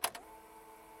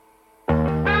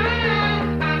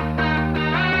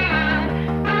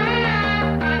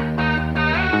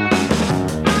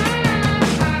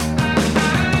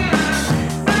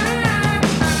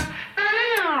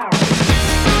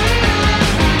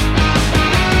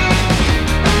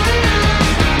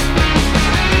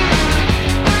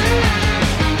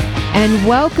And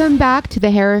welcome back to the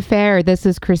Hair Affair. This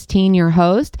is Christine, your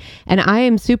host, and I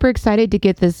am super excited to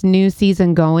get this new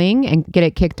season going and get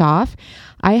it kicked off.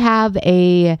 I have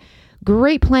a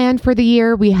great plan for the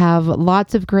year. We have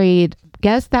lots of great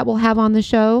guests that we'll have on the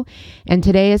show. And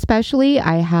today especially,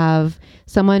 I have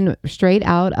someone straight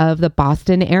out of the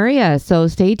Boston area. So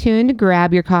stay tuned,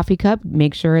 grab your coffee cup,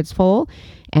 make sure it's full,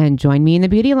 and join me in the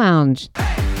beauty lounge.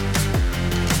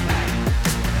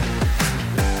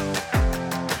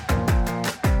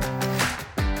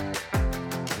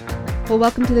 Well,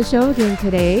 welcome to the show again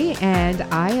today, and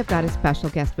I have got a special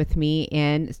guest with me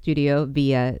in studio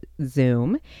via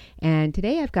Zoom. And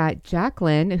today I've got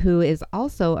Jaclyn, who is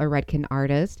also a Redken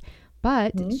artist,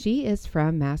 but she is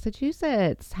from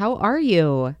Massachusetts. How are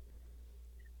you?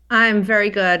 I'm very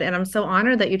good, and I'm so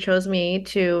honored that you chose me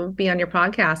to be on your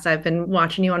podcast. I've been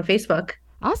watching you on Facebook.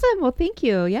 Awesome. Well, thank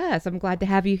you. Yes, I'm glad to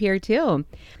have you here too.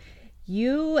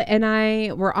 You and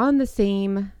I were on the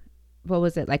same, what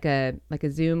was it, like a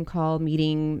Zoom call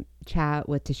meeting chat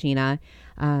with Tashina,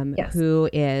 Yes. who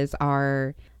is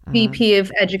our VP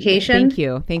of Education.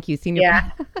 Thank you, senior. Yeah.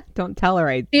 Don't tell her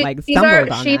I She's stumbled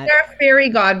on she's that. our fairy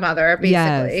godmother, basically.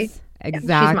 Yes, Yeah, she's mom.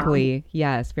 exactly.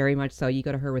 Yes, very much so. You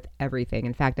go to her with everything.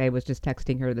 In fact, I was just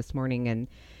texting her this morning, and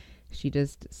she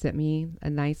just sent me a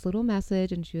nice little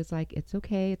message, and she was like, "It's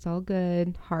okay, it's all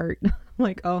good." Heart. I'm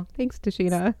like, "Oh, thanks,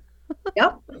 Tashina."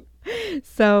 Yep.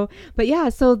 So, but yeah,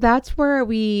 so that's where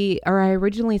I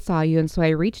originally saw you. And so I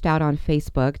reached out on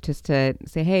Facebook just to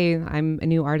say, hey, I'm a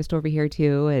new artist over here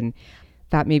too. And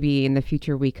thought maybe in the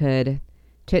future we could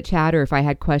chit chat, or if I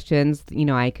had questions,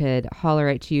 I could holler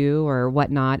at you or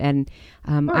whatnot. And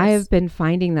I have been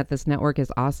finding that this network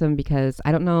is awesome because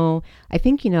I don't know, I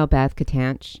think you know Beth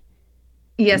Katanch.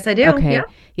 Yes, I do. Okay. Yeah.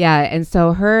 Yeah. And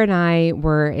so her and I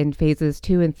were in phases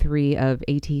 2 and 3 of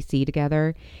ATC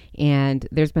together. And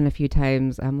there's been a few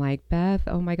times I'm like, Beth,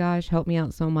 oh my gosh, help me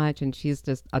out so much. And she's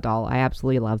just a doll. I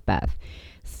absolutely love Beth.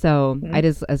 So I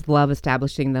just love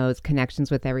establishing those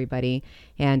connections with everybody.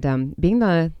 And being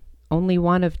the only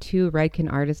one of 2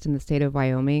 Redken artists in the state of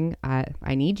Wyoming,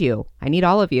 I need you. I need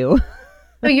all of you.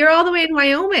 So you're all the way in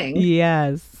Wyoming.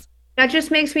 Yes. That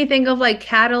just makes me think of like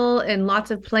cattle and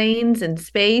lots of plains and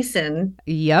space and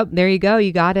Yep, there you go.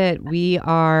 You got it. We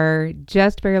are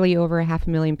just barely over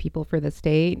 500,000 people for the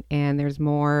state, and there's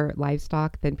more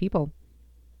livestock than people.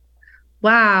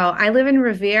 wow. I live in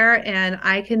Revere and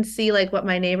I can see like what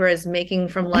my neighbor is making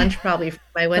from lunch probably from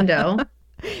my window.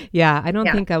 Yeah, I don't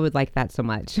Yeah. think I would like that so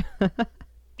much.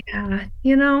 Yeah.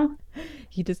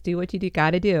 You just do what you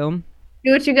got to do.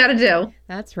 Do what you got to do.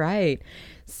 That's right.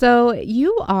 So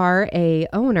you are a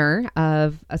owner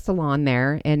of a salon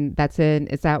there, and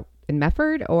is that in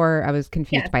Medford, or I was Yeah.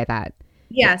 confused by that?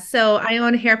 Yeah, so I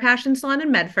own Hair Passion Salon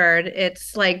in Medford.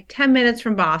 It's like 10 minutes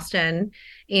from Boston.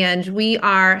 And we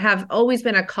have always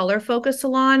been a color focused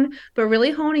salon, but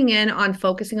really honing in on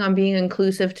focusing on being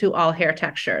inclusive to all hair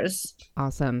textures.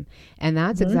 Awesome. And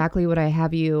that's Mhm. exactly what I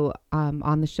have you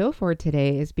on the show for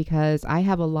today, is because I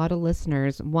have a lot of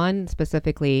listeners, one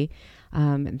specifically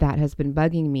that has been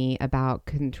bugging me about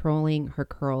controlling her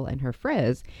curl and her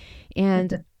frizz.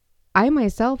 And I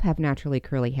myself have naturally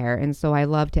curly hair, and so I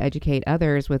love to educate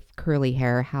others with curly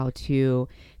hair how to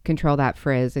control that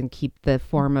frizz and keep the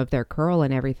form of their curl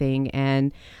and everything.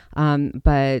 And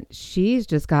but she's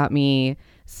just got me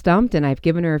stumped, and I've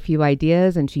given her a few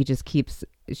ideas, and she just keeps,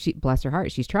 she, bless her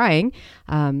heart, she's trying.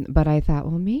 But I thought,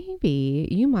 well, maybe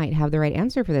you might have the right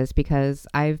answer for this, because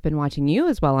I've been watching you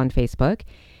as well on Facebook,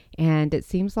 and it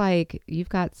seems like you've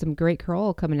got some great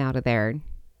curl coming out of there.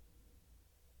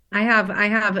 I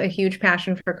have a huge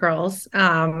passion for curls.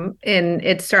 And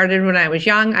it started when I was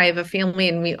young. I have a family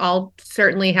and we all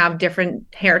certainly have different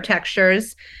hair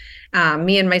textures.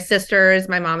 Me and my sisters,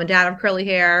 my mom and dad have curly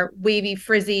hair, wavy,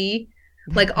 frizzy,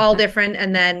 like all different.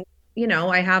 And then,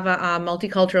 I have a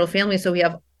multicultural family. So we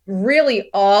have really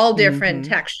all different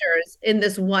Hmm. textures in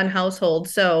this one household.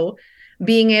 So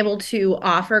being able to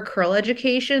offer curl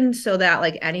education so that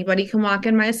like anybody can walk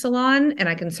in my salon and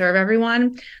I can serve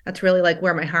everyone, that's really like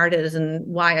where my heart is and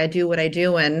why I do what I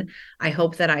do. And I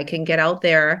hope that I can get out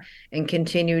there and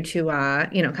continue to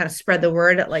kind of spread the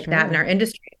word like that in Sure. our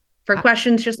industry for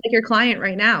questions just like your client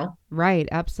right now. Right,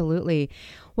 absolutely.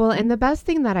 Well, and the best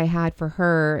thing that I had for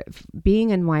her being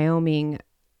in Wyoming,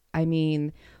 I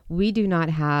mean, we do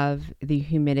not have the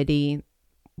humidity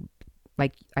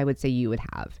like I would say you would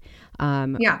have.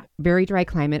 Yeah. Very dry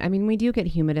climate. I mean, we do get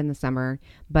humid in the summer,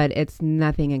 but it's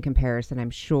nothing in comparison,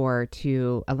 I'm sure,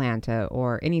 to Atlanta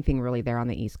or anything really there on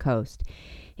the East Coast.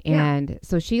 Yeah. And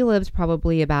so she lives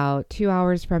probably about 2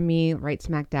 hours from me, right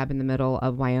smack dab in the middle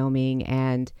of Wyoming.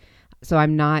 And so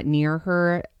I'm not near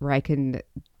her where I can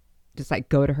just like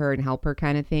go to her and help her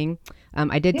kind of thing.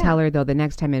 I did Yeah. tell her though the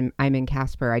next time I'm in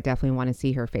Casper, I definitely want to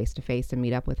see her face to face and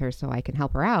meet up with her so I can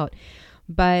help her out.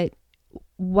 But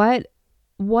what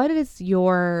what is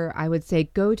your, I would say,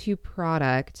 go-to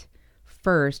product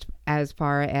first as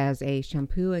far as a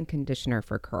shampoo and conditioner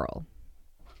for curl?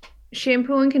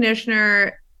 Shampoo and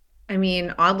conditioner, I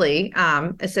mean, oddly,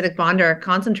 acidic bonder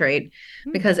concentrate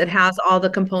Hmm. because it has all the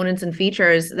components and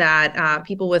features that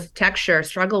people with texture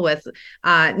struggle with,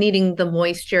 needing the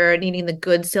moisture, needing the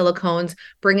good silicones,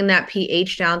 bringing that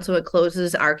pH down so it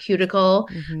closes our cuticle.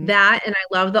 Mm-hmm. That, and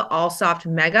I love the All Soft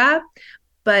Mega,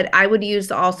 but I would use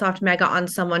the All Soft Mega on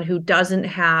someone who doesn't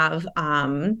have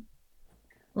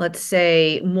let's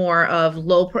say more of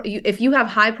if you have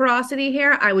high porosity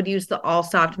hair, I would use the all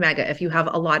soft mega if you have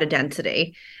a lot of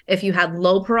density. If you had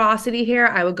low porosity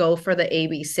hair, I would go for the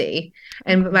ABC.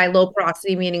 And Okay. by low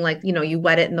porosity meaning like, you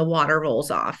wet it and the water rolls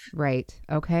off. Right.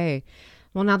 Okay.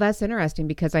 Well, now that's interesting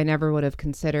because I never would have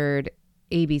considered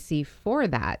ABC for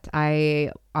that.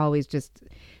 I always just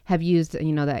have used,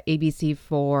 the ABC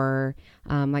for,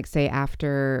 like, say,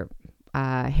 after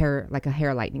hair, like a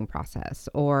hair lightening process,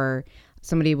 or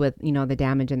somebody with, the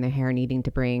damage in their hair needing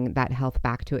to bring that health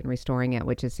back to it and restoring it,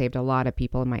 which has saved a lot of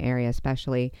people in my area,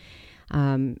 especially.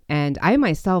 And I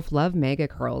myself love mega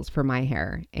curls for my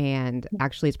hair. And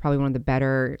actually, it's probably one of the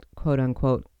better quote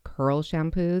unquote curl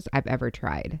shampoos I've ever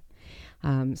tried.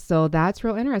 So that's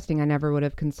real interesting. I never would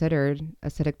have considered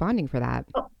acidic bonding for that.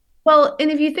 Well, and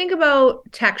if you think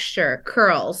about texture,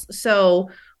 curls, so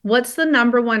what's the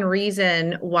number one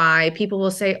reason why people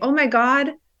will say, "Oh my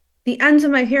God, the ends of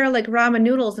my hair are like ramen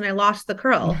noodles and I lost the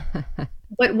curl."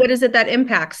 What is it that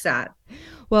impacts that?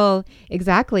 Well,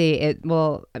 exactly.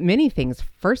 Well, many things.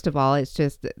 First of all, it's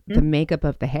just the Hmm? makeup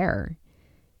of the hair.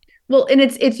 Well, and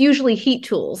it's usually heat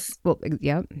tools. Well,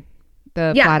 yep.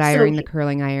 The Yeah, flat iron, the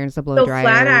curling irons, the blow so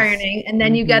flat dryers. ironing, and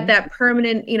then you get Mm-hmm. that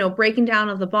permanent, breaking down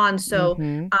of the bond. So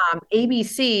Mm-hmm.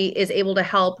 ABC is able to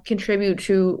help contribute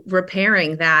to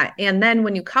repairing that. And then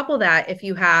when you couple that,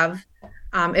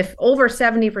 if over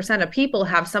 70% of people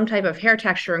have some type of hair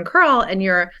texture and curl, and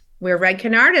we're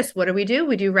Redken artists, what do?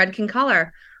 We do Redken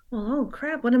color. Well, oh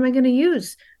crap, what am I going to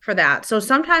use for that? So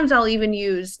sometimes I'll even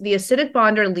use the acidic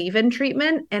bonder leave-in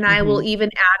treatment, and I Mm-hmm. will even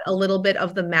add a little bit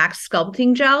of the Max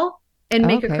sculpting gel and Oh,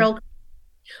 make a okay. curl.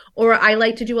 Or I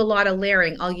like to do a lot of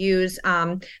layering. I'll use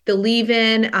the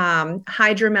leave-in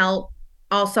Hydromelt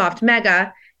All Soft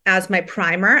Mega as my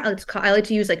primer. I like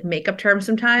to use like makeup terms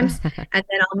sometimes, and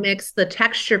then I'll mix the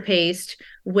texture paste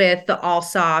with the All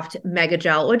Soft Mega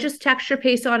Gel, or just texture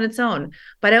paste on its own.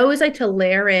 But I always like to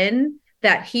layer in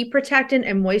that heat protectant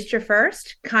and moisture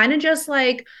first, kind of just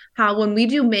like how when we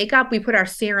do makeup, we put our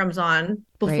serums on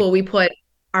Right. before we put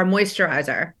our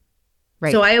moisturizer.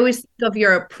 So Right. I always think of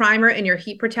your primer and your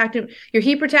heat protectant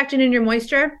and your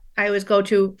moisture. I always go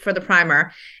to for the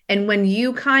primer. And when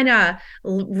you kind of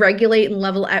regulate and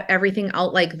level everything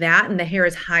out like that, and the hair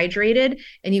is hydrated,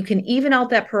 and you can even out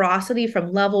that porosity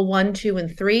from level 1, 2,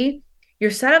 and 3, you're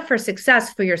set up for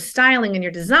success for your styling and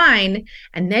your design.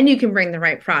 And then you can bring the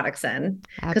right products in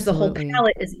because the whole Absolutely.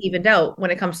 palette is evened out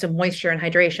when it comes to moisture and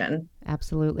hydration.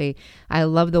 Absolutely. I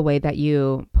love the way that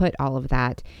you put all of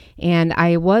that. And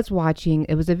I was watching,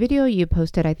 it was a video you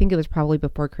posted, I think it was probably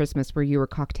before Christmas, where you were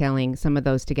cocktailing some of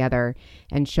those together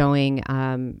and showing,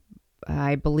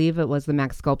 I believe it was the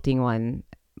Max Sculpting one.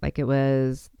 Like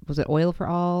was it Oil for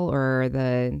All Oh, or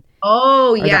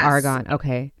the yes. Argon?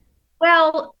 Okay.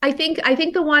 Well, I think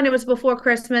the one it was before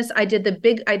Christmas. I did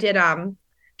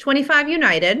 25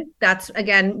 United. That's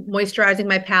again moisturizing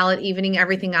my palette, evening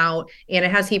everything out, and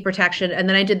it has heat protection. And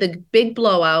then I did the big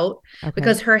blowout Okay.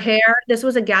 because her hair, this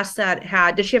was a guest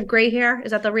that did she have gray hair?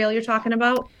 Is that the reel you're talking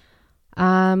about?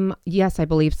 Yes, I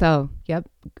believe so. Yep.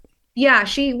 Yeah,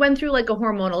 she went through like a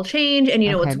hormonal change, and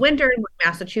it's Okay. winter in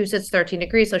Massachusetts, 13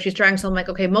 degrees, so she's drying. So I'm like,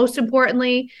 okay, most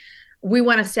importantly, we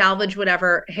want to salvage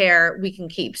whatever hair we can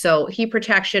keep. So heat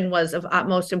protection was of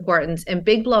utmost importance. And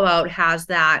Big Blowout has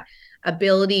that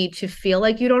ability to feel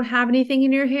like you don't have anything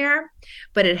in your hair,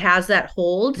 but it has that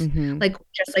hold, Mm-hmm. like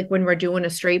just like when we're doing a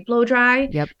straight blow dry.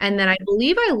 Yep. And then I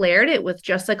believe I layered it with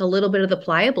just like a little bit of the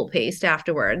pliable paste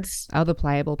afterwards. Oh, the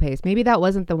pliable paste. Maybe that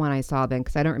wasn't the one I saw then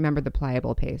because I don't remember the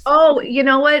pliable paste. Oh, you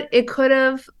know what? It could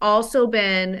have also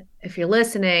been, if you're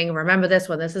listening, remember this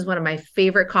one. This is one of my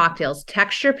favorite cocktails,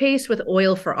 texture paste with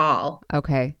oil for all.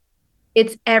 Okay.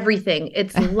 It's everything.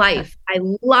 It's life. I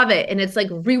love it. And it's like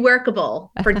reworkable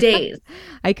for days.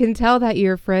 I can tell that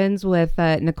you're friends with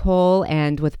Nicole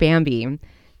and with Bambi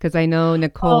because I know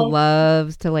Nicole Oh,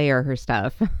 loves to layer her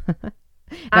stuff.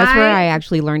 That's where I I,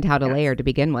 actually learned how to yes. layer to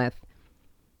begin with.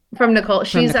 From Nicole. From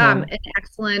She's Nicole. an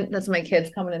excellent, that's my kids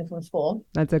coming in from school.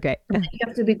 That's okay. You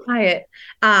have to be quiet.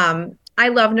 I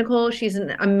love Nicole. She's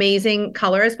an amazing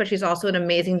colorist, but she's also an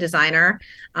amazing designer.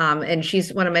 And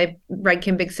she's one of my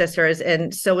Redkin big sisters,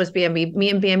 and so was Bambi. Me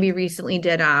and Bambi recently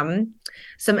did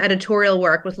some editorial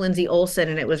work with Lindsay Olson,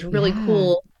 and it was really Yeah.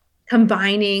 cool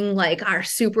combining like our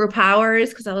superpowers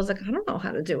because I was like, I don't know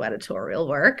how to do editorial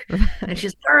work. And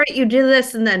she's like, all right, you do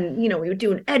this. And then, we were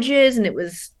doing edges, and it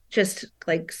was just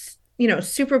like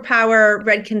superpower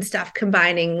Redkin stuff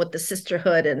combining with the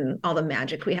sisterhood and all the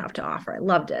magic we have to offer. I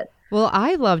loved it. Well,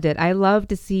 I loved it. I love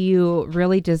to see you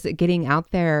really just getting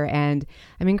out there. And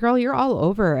I mean, girl, you're all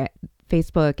over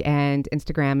Facebook and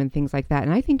Instagram and things like that.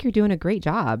 And I think you're doing a great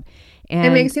job. It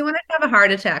And makes you want to have a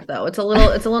heart attack though. It's a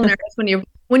little nervous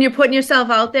when you're putting yourself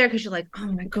out there because you're like,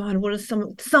 oh my God, what is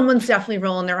someone's definitely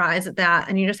rolling their eyes at that.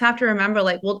 And you just have to remember,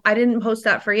 like, well, I didn't post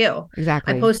that for you. I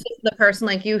exactly. posted for the person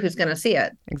like you who's gonna see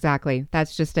it. Exactly.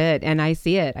 That's just it. And I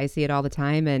see it. I see it all the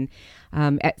time. And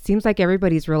it seems like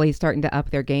everybody's really starting to up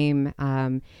their game,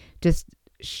 just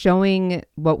showing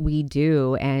what we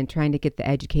do and trying to get the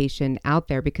education out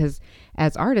there because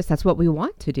as artists, that's what we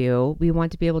want to do. We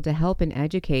want to be able to help and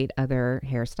educate other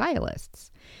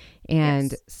hairstylists. And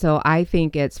Yes. so I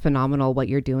think it's phenomenal what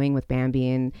you're doing with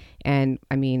Bambi and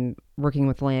I mean, working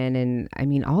with Lynn and I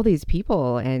mean, all these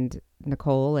people and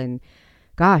Nicole and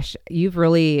gosh,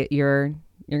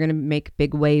 you're going to make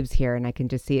big waves here and I can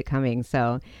just see it coming.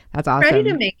 So that's Ready to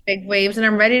awesome. make big waves, and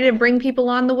I'm ready to bring people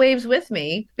on the waves with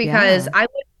me because Yeah. I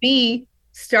would be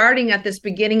starting at this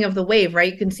beginning of the wave,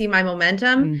 right? You can see my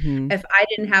momentum. Mhm. If I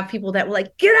didn't have people that were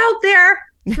like, get out there,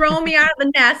 throw me out of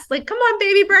the nest, like, come on,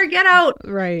 baby bird, get out.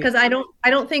 Right. Because I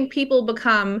don't think people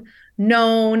become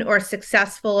known or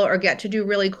successful or get to do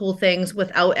really cool things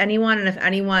without anyone. And if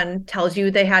anyone tells you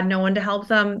they had no one to help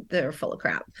them, they're full of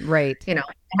crap. Right. I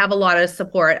have a lot of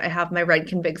support. I have my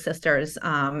Redkin big sisters,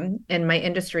 and my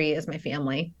industry is my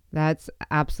family. That's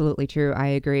absolutely true. I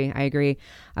agree. I agree.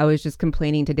 I was just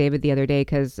complaining to David the other day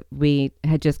because we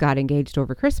had just got engaged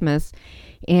over Christmas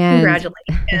and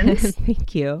Congratulations.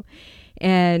 thank you.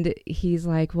 And he's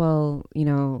like, well,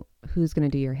 who's going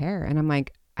to do your hair? And I'm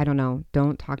like, I don't know.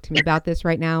 Don't talk to me about this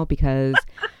right now because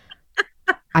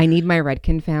I need my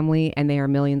Redkin family and they are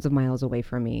millions of miles away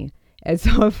from me. And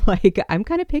so I'm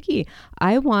kind of picky.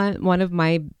 I want one of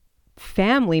my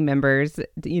family members,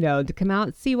 to come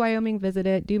out, see Wyoming, visit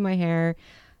it, do my hair,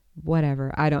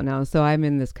 whatever. I don't know. So I'm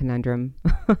in this conundrum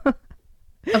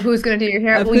Of who's going to do your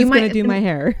hair? of Well, you who's going to might do my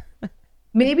hair.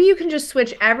 maybe you can just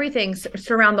switch everything,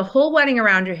 surround the whole wedding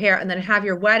around your hair, and then have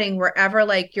your wedding wherever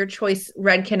like your choice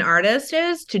Redkin artist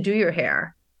is to do your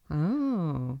hair.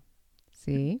 Oh,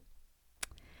 see?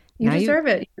 You Now you deserve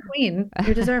it. You're queen.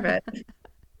 You deserve it.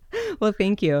 well,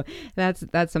 thank you. That's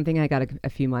something I got a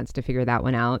few months to figure that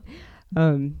one out.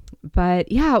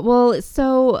 But yeah, well,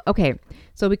 so okay.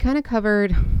 So we kind of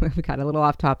covered we got a little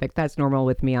off topic. That's normal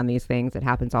with me on these things. It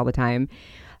happens all the time.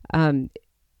 Um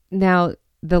Now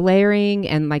the layering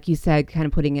and like you said, kind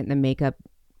of putting it in the makeup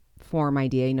form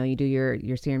idea, you do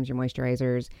your serums, your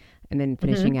moisturizers, and then Mhm.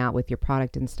 finishing out with your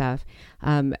product and stuff.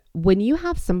 When you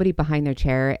have somebody behind their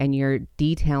chair and you're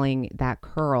detailing that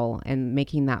curl and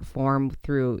making that form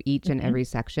through each and Mhm. every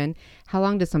section, how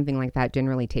long does something like that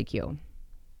generally take you?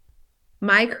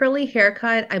 My curly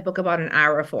haircut, I book about an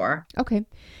hour for. Okay.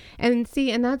 And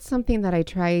see, and that's something that I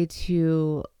try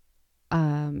to,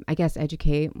 I guess,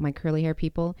 educate my curly hair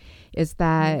people is Mhm.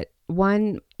 that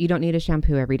one, you don't need a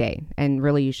shampoo every day. And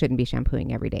really, you shouldn't be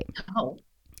shampooing every day. Oh,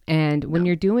 And when no.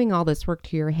 you're doing all this work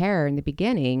to your hair in the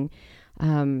beginning,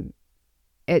 um,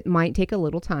 it might take a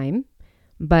little time,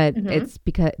 but Hmm.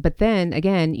 but then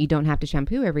again, you don't have to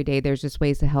shampoo every day. There's just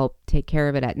ways to help take care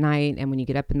of it at night and when you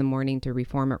get up in the morning to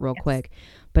reform it real Yes. quick.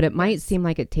 But it might Yes. seem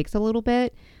like it takes a little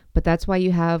bit, but that's why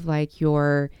you have like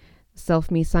your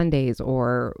self me Sundays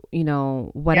or, Yes.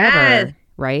 whatever,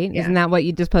 right? Isn't Yeah. that what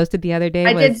you just posted the other day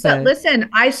I did was so. the Listen,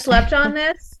 I slept on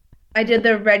this. I did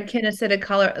the Redken acidic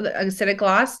color, the acidic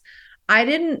gloss. I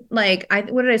didn't like,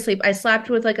 what did I sleep? I slept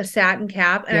with like a satin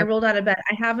cap and I Yep. rolled out of bed.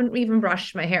 I haven't even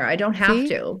brushed my hair. I don't have See?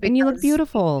 to And you look because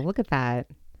beautiful. Look at that.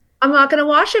 I'm not going to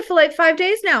wash it for like 5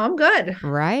 days now. I'm good.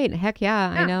 Right. Heck yeah,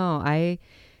 I Yeah. know. I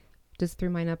just threw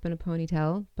mine up in a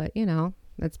ponytail, but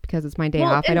that's because it's my day Well,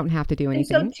 off. I don't have to do and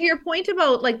so anything. to your point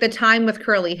about like the time with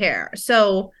curly hair.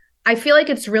 So I feel like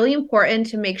it's really important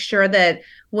to make sure that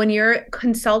when you're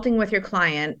consulting with your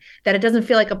client, that it doesn't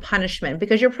feel like a punishment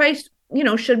because your price,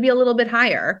 should be a little bit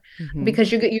higher Hmm.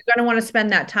 because you're going to want to spend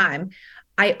that time.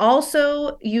 I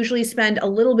also usually spend a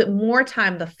little bit more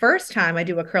time the first time I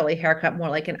do a curly haircut, more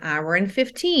like an hour and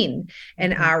 15,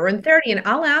 an Okay. hour and 30. And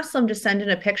I'll ask them to send in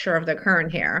a picture of their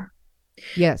current hair.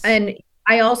 Yes. And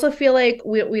I also feel like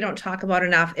we don't talk about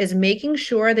enough is making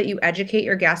sure that you educate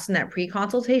your guests in that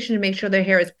pre-consultation to make sure their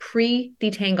hair is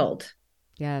pre-detangled.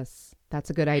 Yes. That's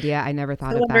a good idea. I never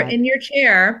thought So of when they're that. in your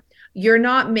chair, you're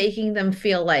not making them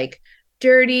feel like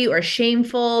dirty or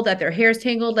shameful that their hair's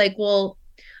tangled. Like, well,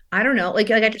 I don't know. Like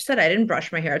I just said, I didn't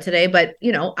brush my hair today, but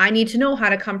I need to know how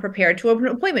to come prepared to an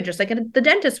appointment, just like the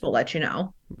dentist will let you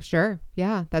know. Sure.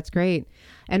 Yeah, that's great.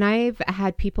 And I've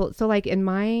had people, so like in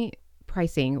my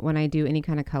pricing, when I do any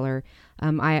kind of color,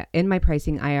 I in my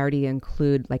pricing I already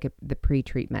include like the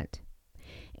pre-treatment.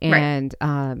 Right. And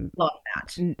Love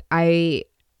that. I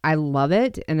I love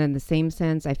it. And in the same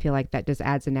sense, I feel like that just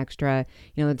adds an extra,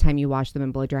 the time you wash them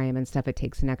and blow dry them and stuff, it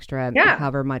takes an extra Yeah.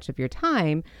 however much of your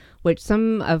time, which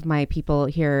some of my people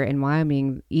here in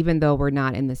Wyoming, even though we're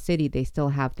not in the city, they still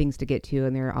have things to get to.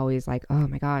 And they're always like, oh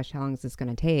my gosh, how long is this going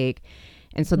to take?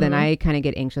 And so then Mhm. I kind of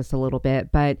get anxious a little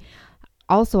bit. But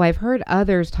also, I've heard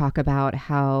others talk about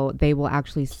how they will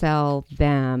actually sell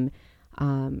them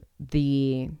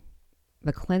the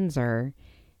cleanser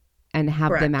and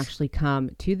have them Correct. actually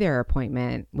come to their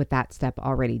appointment with that step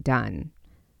already done.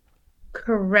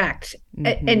 Correct. And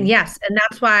Mm-hmm. yes, and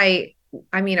that's why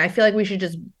I mean, I feel like we should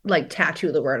just like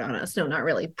tattoo the word on us. No, not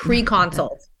really.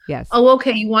 Pre-consult. Yes. Oh,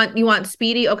 okay. You want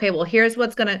speedy? Okay, well, here's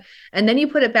what's gonna, and then you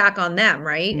put it back on them,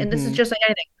 right? And this is Mm-hmm. just like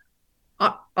anything.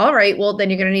 All right, well, then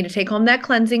you're going to need to take home that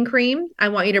cleansing cream. I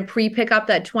want you to pre-pick up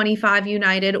that 25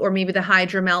 United or maybe the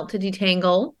Hydra Melt to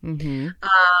detangle. Mm-hmm.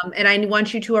 And I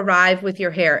want you to arrive with your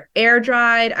hair air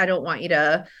dried. I don't want you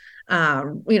to,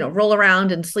 roll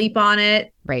around and sleep on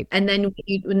it. Right. And then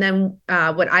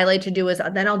what I like to do is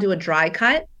then I'll do a dry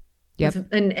cut Yep.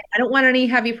 and I don't want any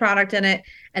heavy product in it.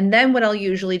 And then what I'll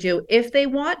usually do, if they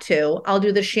want to, I'll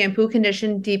do the shampoo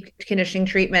condition, deep conditioning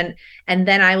treatment, and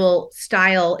then I will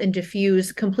style and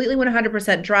diffuse completely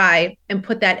 100% dry and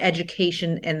put that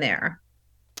education in there.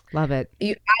 Love it.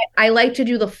 I like to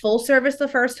do the full service the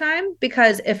first time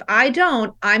because if I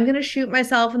don't, I'm going to shoot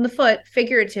myself in the foot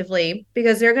figuratively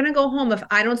because they're going to go home if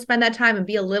I don't spend that time and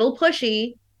be a little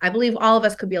pushy. I believe all of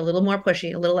us could be a little more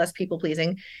pushy, a little less people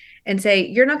pleasing, and say,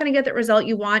 you're not going to get the result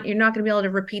you want. You're not going to be able to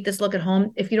repeat this look at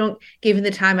home if you don't give me the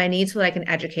time I need so that I can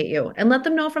educate you and let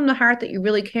them know from the heart that you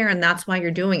really care and that's why you're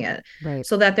doing it Right.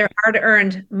 so that their hard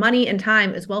earned money and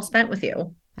time is well spent with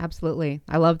you. Absolutely.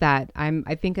 I love that.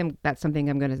 I think that's something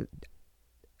I'm going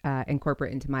to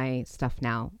incorporate into my stuff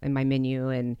now in my menu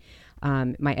and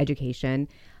my education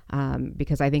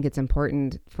because I think it's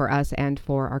important for us and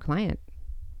for our client.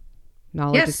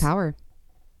 Knowledge is Yes, power.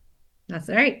 that's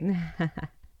right.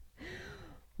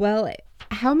 Well,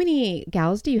 how many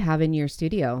gals do you have in your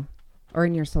studio or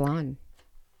in your salon?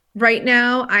 Right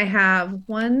now, I have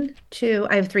one, two,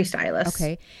 I have three stylists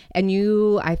Okay. And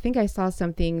I think I saw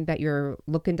something that you're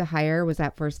looking to hire. Was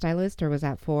that for a stylist or was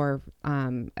that for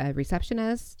a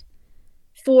receptionist?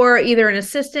 for either an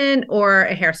assistant or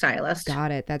a hairstylist.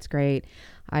 Got it. That's great.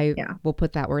 I Yeah. will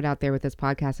put that word out there with this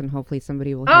podcast and hopefully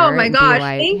somebody will Oh hear it my and be gosh.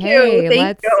 like, Thank you. "Hey,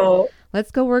 Thank you.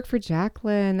 let's go work for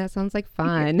Jaclyn. That sounds like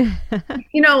fun."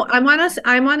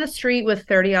 I'm on a street with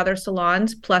 30 other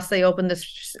salons, plus they opened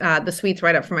the suites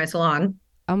right up for my salon.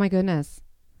 Oh my goodness.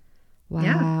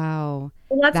 Yeah. Wow.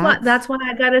 Well, that's why That's that's why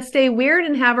I gotta stay weird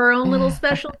and have our own little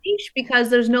special niche because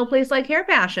there's no place like hair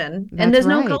passion and that's there's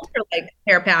no right. culture like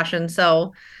hair passion.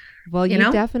 So, Well, you you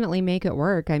know, definitely make it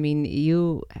work. I mean,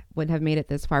 you wouldn't have made it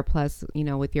this far plus,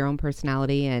 with your own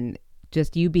personality and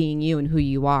just you being you and who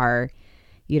you are.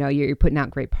 You're putting out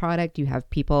great product. You have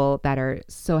people that are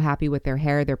so happy with their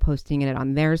hair. They're posting it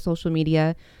on their social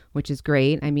media, which is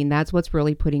great. I mean, that's what's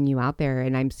really putting you out there.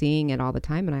 And I'm seeing it all the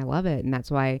time and I love it. And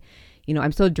that's why,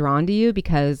 I'm so drawn to you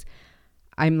because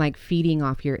I'm like feeding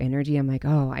off your energy. I'm like,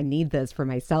 oh, I need this for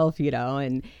myself,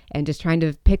 and just trying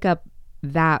to pick up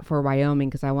that for Wyoming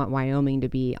because I want Wyoming to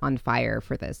be on fire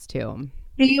for this too.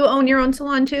 do you own your own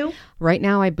salon too? Right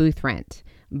now I booth rent,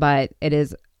 but it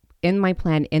is in my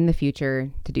plan in the future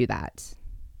to do that.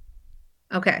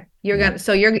 Okay. Yep.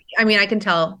 I mean, I can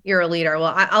tell you're a leader.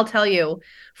 Well, I'll tell you,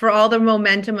 for all the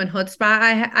momentum and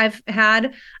chutzpah I've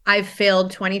had, I've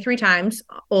failed 23 times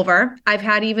over. I've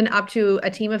had even up to a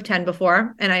team of 10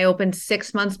 before, and I opened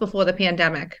 6 months before the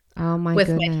pandemic Oh my with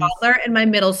my goodness. toddler and my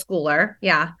middle schooler.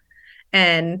 Yeah.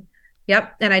 And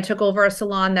yep. And I took over a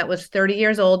salon that was 30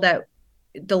 years old that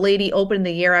the lady opened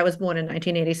the year I was born in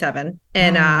 1987.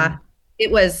 And Wow.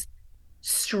 it was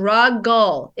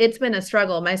struggle. It's been a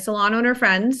struggle. My salon owner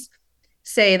friends,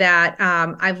 say that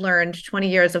I've learned 20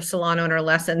 years of salon owner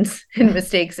lessons and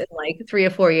mistakes in like 3 or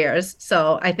 4 years.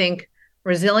 So I think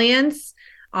resilience,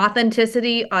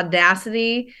 authenticity,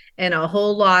 audacity, and a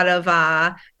whole lot of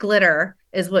glitter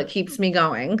is what keeps me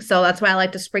going. So that's why I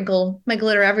like to sprinkle my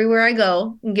glitter everywhere I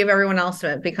go and give everyone else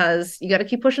it, because you got to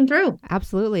keep pushing through.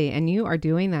 Absolutely. And you are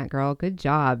doing that, girl. Good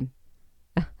job.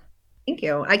 Thank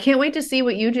you. I can't wait to see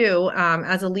what you do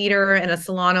as a leader and a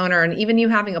salon owner, and even you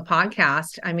having a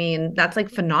podcast. I mean, that's like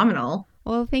phenomenal.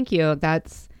 Well, thank you.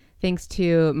 That's thanks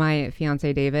to my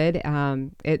fiance, David.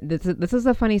 This is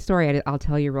a funny story. I'll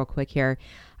tell you real quick here.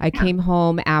 I Yeah. came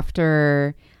home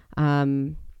after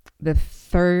the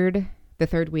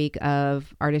third week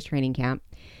of artist training camp,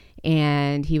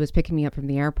 and he was picking me up from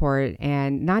the airport,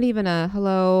 and not even a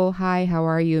hello, hi, how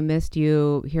are you, missed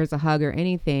you, here's a hug or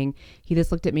anything. He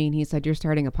just looked at me and he said, you're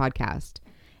starting a podcast.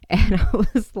 And I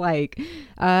was like,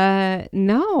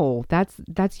 no,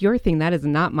 that's your thing. That is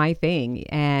not my thing.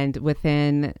 And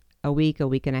within a week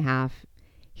and a half,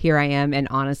 here I am. And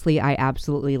honestly, I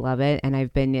absolutely love it. And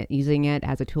I've been using it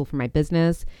as a tool for my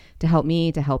business to help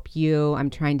me, to help you. I'm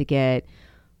trying to get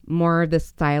more of the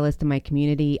stylists in my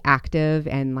community active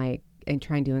and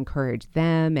trying to encourage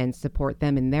them and support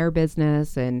them in their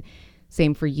business. And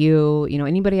same for you. You know,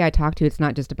 anybody I talk to, it's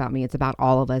not just about me, it's about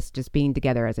all of us just being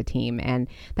together as a team. And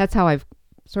that's how I've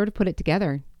sort of put it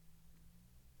together.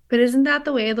 But isn't that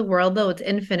the way of the world, though? It's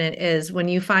infinite, is when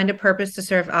you find a purpose to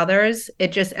serve others,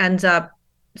 it just ends up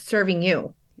serving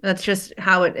you. That's just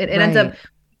how it ends Right. up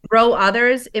grow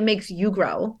others. It makes you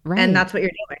grow. And Right. that's what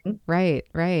you're doing. Right.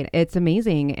 Right. It's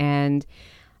amazing. And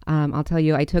I'll tell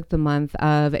you, I took the month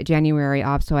of January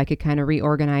off so I could kind of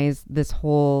reorganize this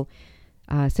whole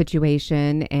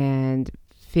situation and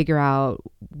figure out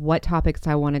what topics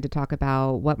I wanted to talk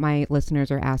about, what my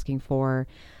listeners are asking for,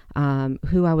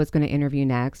 who I was going to interview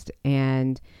next.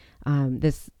 And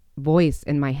this voice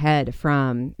in my head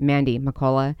from Mandy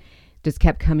McCullough just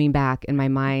kept coming back in my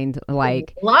mind,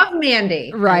 like, Love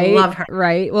Mandy. I right, love her.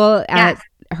 right. Well, at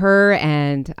Yes. her,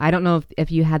 and I don't know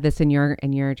if you had this in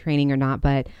your training or not,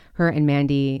 but her and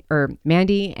Mandy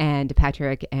and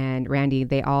Patrick and Randy,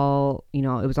 they all, it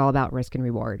was all about risk and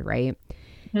reward, right?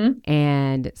 Mhm.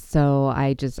 And so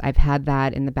I've had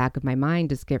that in the back of my mind,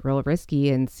 just get real risky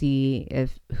and see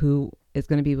if who is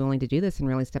going to be willing to do this and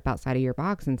really step outside of your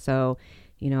box. And so,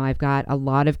 I've got a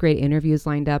lot of great interviews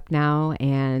lined up now,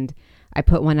 and I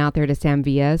put one out there to Sam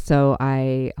Villa, so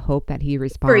I hope that he For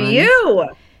responds. you.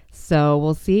 So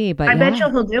we'll see, but I bet yeah,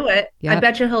 you he'll do it. I yep.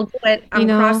 bet you he'll do it. You I'm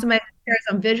know, crossing my fingers.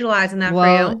 I'm visualizing that for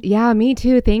well, you. yeah, me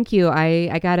too. Thank you.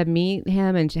 I got to meet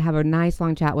him and have a nice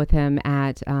long chat with him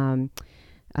at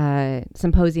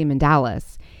symposium in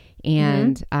Dallas, Hmm.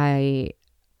 and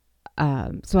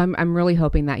so I'm really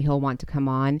hoping that he'll want to come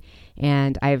on.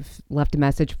 And I've left a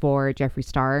message for Jeffree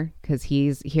Star because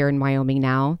he's here in Wyoming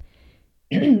now.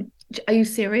 Are you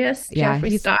serious? Yeah,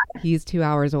 Jeffree Star. he's 2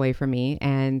 hours away from me,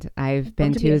 and I've Love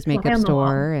been to to be a his fly makeup on the wall.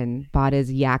 store and bought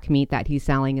his yak meat that he's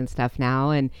selling and stuff now.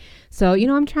 And so,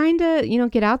 I'm trying to,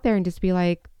 get out there and just be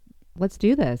like, let's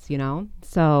do this.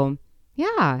 So,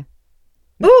 yeah.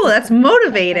 Ooh, that's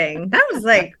motivating. That was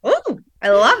like, ooh, I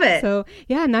love it. So,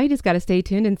 yeah, now you just got to stay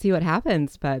tuned and see what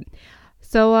happens. But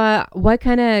so, what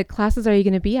kind of classes are you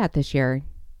going to be at this year,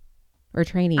 or I'm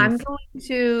trainings? going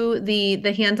to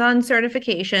the hands-on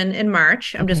certification in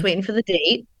March. I'm just Okay. waiting for the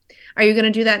date. Are you going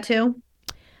to do that too?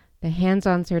 The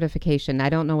hands-on certification. I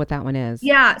don't know what that one is.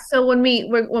 Yeah. So when we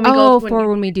go Oh, when for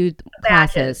when we do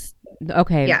classes. batches.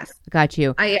 Okay, Yes. got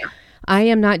you. Yeah. I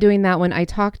am not doing that one. I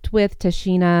talked with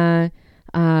Tashina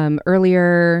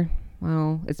earlier.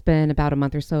 Well, it's been about a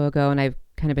month or so ago, and I've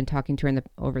kind of been talking to her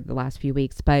over the last few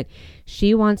weeks. But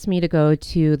she wants me to go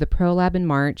to the Pro Lab in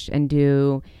March and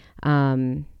do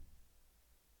um,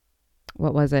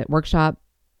 what was it? Workshop,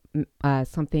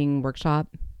 something workshop.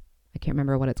 I can't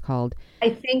remember what it's called. I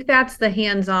think that's the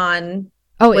hands-on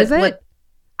Oh, is with it?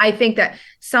 I think that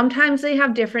sometimes they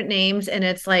have different names, and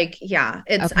it's like, yeah,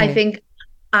 it's Okay.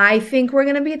 I think we're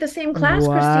gonna be at the same class,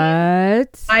 Christine.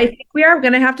 What? I think we are. We're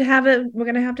gonna have to have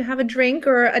a drink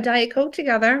or a Diet Coke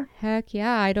together. Heck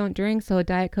yeah, I don't drink, so a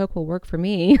Diet Coke will work for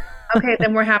me. Okay,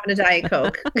 then we're having a Diet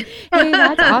Coke. Hey,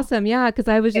 that's awesome. Yeah, because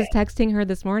I was just texting her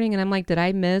this morning and I'm like, did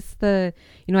I miss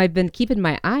I've been keeping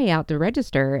my eye out to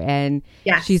register. And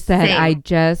she Yes, said, I same.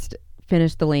 just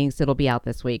finished the links. It'll be out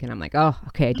this week. And I'm like, oh,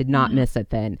 okay. I did not miss it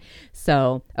then.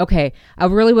 So, okay. I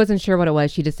really wasn't sure what it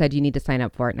was. She just said, you need to sign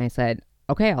up for it. And I said,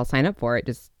 okay, I'll sign up for it.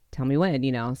 Just tell me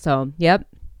when. So, yep.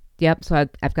 Yep. So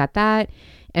I've got that.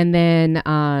 And then,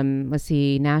 let's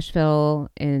see, Nashville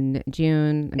in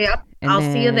June. Yep, And I'll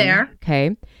see you then, there.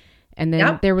 okay. And then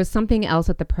Yep. there was something else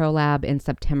at the Pro Lab in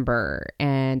September,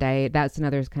 and that's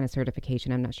another kind of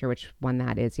certification. I'm not sure which one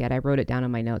that is yet. I wrote it down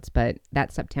in my notes, but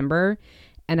that's September,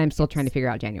 and I'm still trying to figure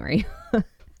out January.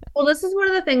 Well, this is one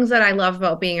of the things that I love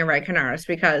about being a Redken artist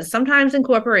because sometimes in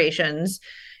corporations,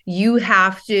 you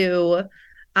have to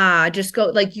just go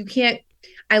like you can't.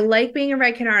 I like being a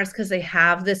Redken artist because they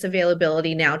have this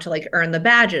availability now to like earn the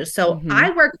badges. So Hmm. I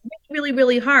work really,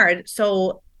 really hard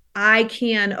so I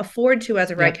can afford to,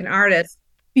 as a Yep. Redken artist,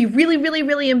 be really, really,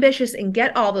 really ambitious and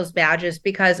get all those badges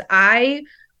because I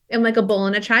am like a bull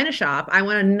in a china shop. I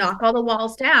want to knock all the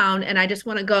walls down and I just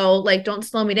want to go like, don't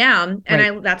slow me down. And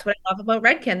Right. that's what I love about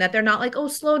Redken, that they're not like, oh,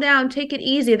 slow down, take it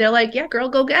easy. They're like, yeah, girl,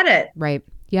 go get it. Right.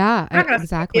 Yeah, I'm not gonna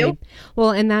stop you. exactly.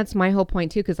 Well, and that's my whole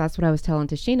point too, because that's what I was telling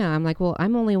Tashina. I'm like, well,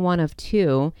 I'm only one of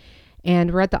two,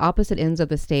 and we're at the opposite ends of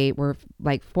the state. We're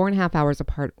like 4.5 hours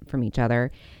apart from each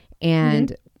other. Mhm.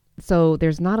 And so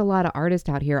there's not a lot of artists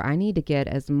out here. I need to get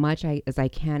as much as I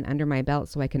can under my belt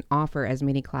so I can offer as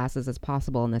many classes as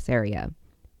possible in this area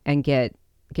and get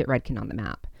Redken on the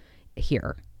map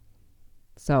here.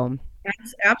 So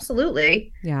Yes,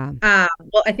 absolutely. yeah.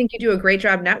 Well, I think you do a great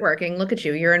job networking. Look at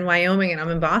you. You're in Wyoming and I'm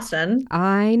in Boston.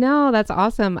 I know, that's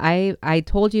awesome. I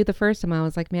told you the first time, I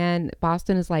was like, man,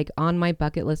 Boston is like on my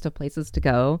bucket list of places to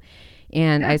go.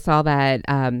 And I Yeah. saw that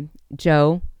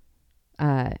Joe,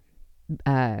 uh,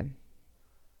 uh,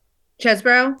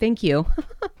 Chesborough? thank you,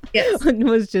 Yes.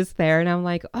 was just there, and I'm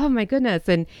like, oh my goodness.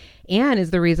 And Anne is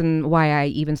the reason why I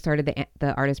even started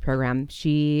the artist program.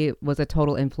 She was a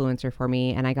total influencer for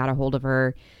me, and I got a hold of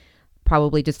her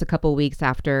probably just a couple weeks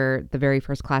after the very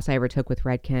first class I ever took with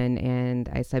Redken, and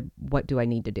I said, what do I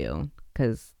need to do?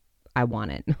 Because I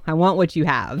want it. I want what you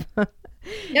have. And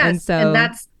Yes. And so,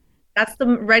 that's the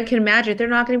Redken magic. They're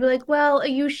not going to be like, well, are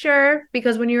you sure?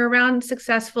 Because when you're around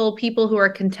successful people who are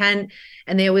content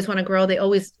and they always want to grow,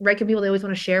 Redken people, they always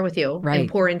want to share with you and right.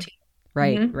 pour into you.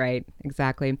 Right, Hmm. right,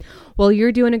 exactly. Well,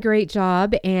 you're doing a great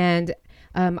job, and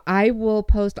I will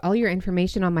post all your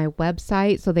information on my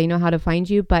website so they know how to find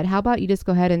you. But how about you just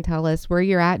go ahead and tell us where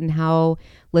you're at and how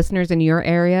listeners in your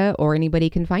area or anybody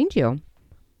can find you?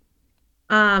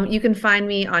 You can find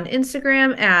me on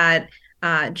Instagram at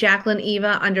Jaclyn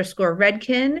Eva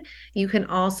 _Redkin. You can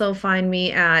also find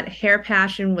me at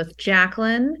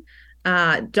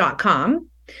hairpassionwithjaclyn.com.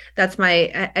 That's my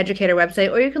educator website,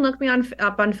 or you can look me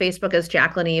up on Facebook as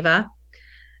Jaclyn Eva.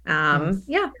 Yes,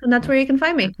 Yeah, and that's where you can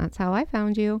find me. that's how I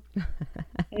found you.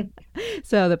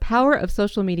 So the power of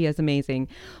social media is amazing.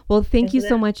 Well, thank Yes, you it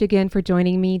so is. much again for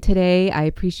joining me today. I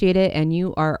appreciate it. And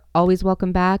you are always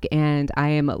welcome back. And I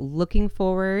am looking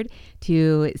forward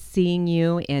to seeing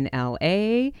you in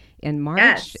LA in March.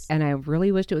 Yes. And I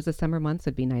really wished it was the summer months.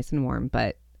 It'd be nice and warm,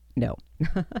 but no.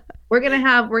 We're gonna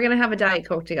have a Diet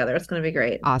Coke together. It's gonna be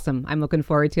great. Awesome. I'm looking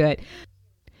forward to it.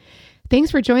 Thanks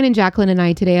for joining Jaclyn and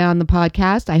I today on the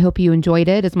podcast. I hope you enjoyed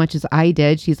it as much as I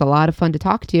did. She's a lot of fun to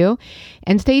talk to.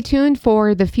 And stay tuned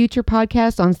for the future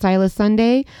podcast on Stylist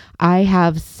Sunday. I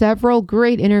have several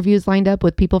great interviews lined up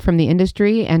with people from the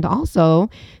industry and also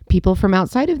people from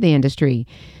outside of the industry.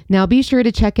 Now, be sure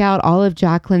to check out all of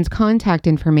Jaclyn's contact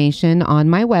information on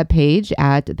my webpage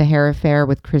at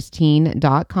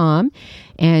thehairaffairwithchristine.com,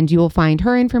 and you will find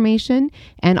her information,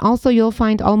 and also you'll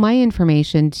find all my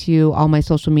information to all my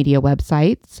social media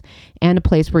websites and a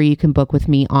place where you can book with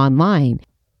me online.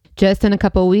 Just in a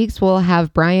couple of weeks, we'll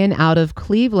have Brian out of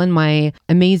Cleveland, my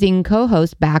amazing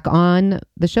co-host, back on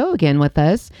the show again with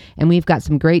us, and we've got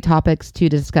some great topics to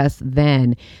discuss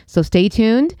then. So stay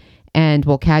tuned, and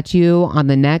we'll catch you on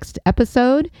the next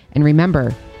episode. And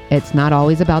remember, it's not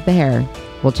always about the hair.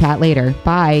 We'll chat later.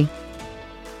 Bye.